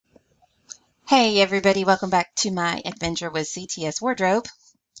Hey everybody, welcome back to my adventure with CTS Wardrobe.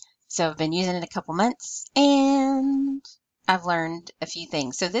 So I've been using it a couple months and I've learned a few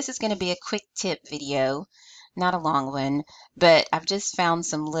things. So this is going to be a quick tip video, not a long one, but I've just found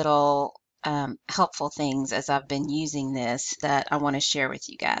some little helpful things as I've been using this that I want to share with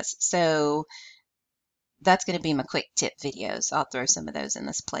you guys. So that's going to be my quick tip videos. I'll throw some of those in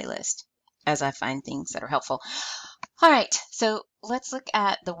this playlist as I find things that are helpful. All right, so let's look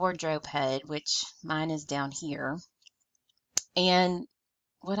at the Wardrobe HUD, which mine is down here. And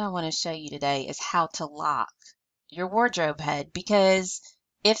what I want to show you today is how to lock your Wardrobe HUD, because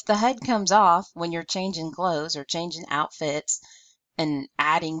if the HUD comes off when you're changing clothes or changing outfits and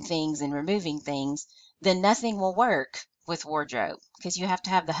adding things and removing things, then nothing will work with Wardrobe because you have to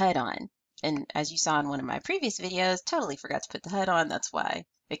have the HUD on. And as you saw in one of my previous videos, totally forgot to put the HUD on. That's why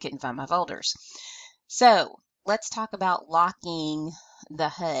I couldn't find my folders. So let's talk about locking the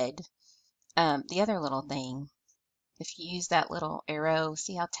HUD. The other little thing, if you use that little arrow,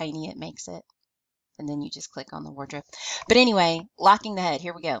 see how tiny it makes it? And then you just click on the wardrobe. But anyway, locking the HUD,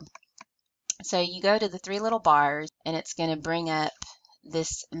 here we go. So you go to the three little bars and it's going to bring up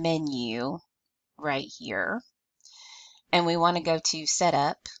this menu right here. And we want to go to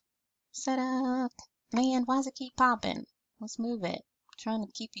setup. Setup. Man, why does it keep popping? Let's move it. I'm trying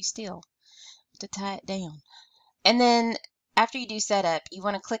to keep you still to tie it down. And then after you do setup, you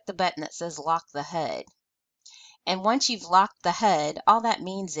want to click the button that says lock the HUD. And once you've locked the HUD, all that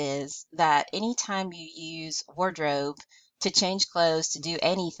means is that anytime you use Wardrobe to change clothes, to do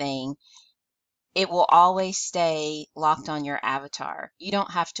anything, it will always stay locked on your avatar. You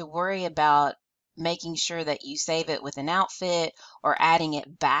don't have to worry about making sure that you save it with an outfit or adding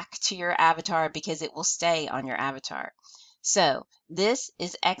it back to your avatar, because it will stay on your avatar. So this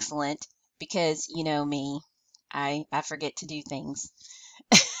is excellent because, you know me, I forget to do things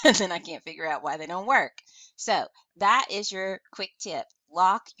and then I can't figure out why they don't work. So that is your quick tip.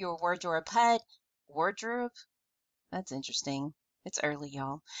 Lock your Wardrobe HUD. Wardrobe? That's interesting. It's early,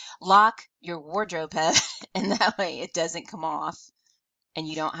 y'all. Lock your Wardrobe HUD, and that way it doesn't come off and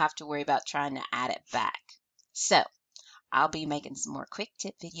you don't have to worry about trying to add it back. So I'll be making some more quick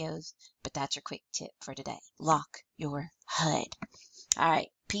tip videos, but that's your quick tip for today. Lock your HUD. All right.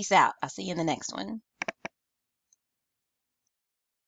 Peace out. I'll see you in the next one.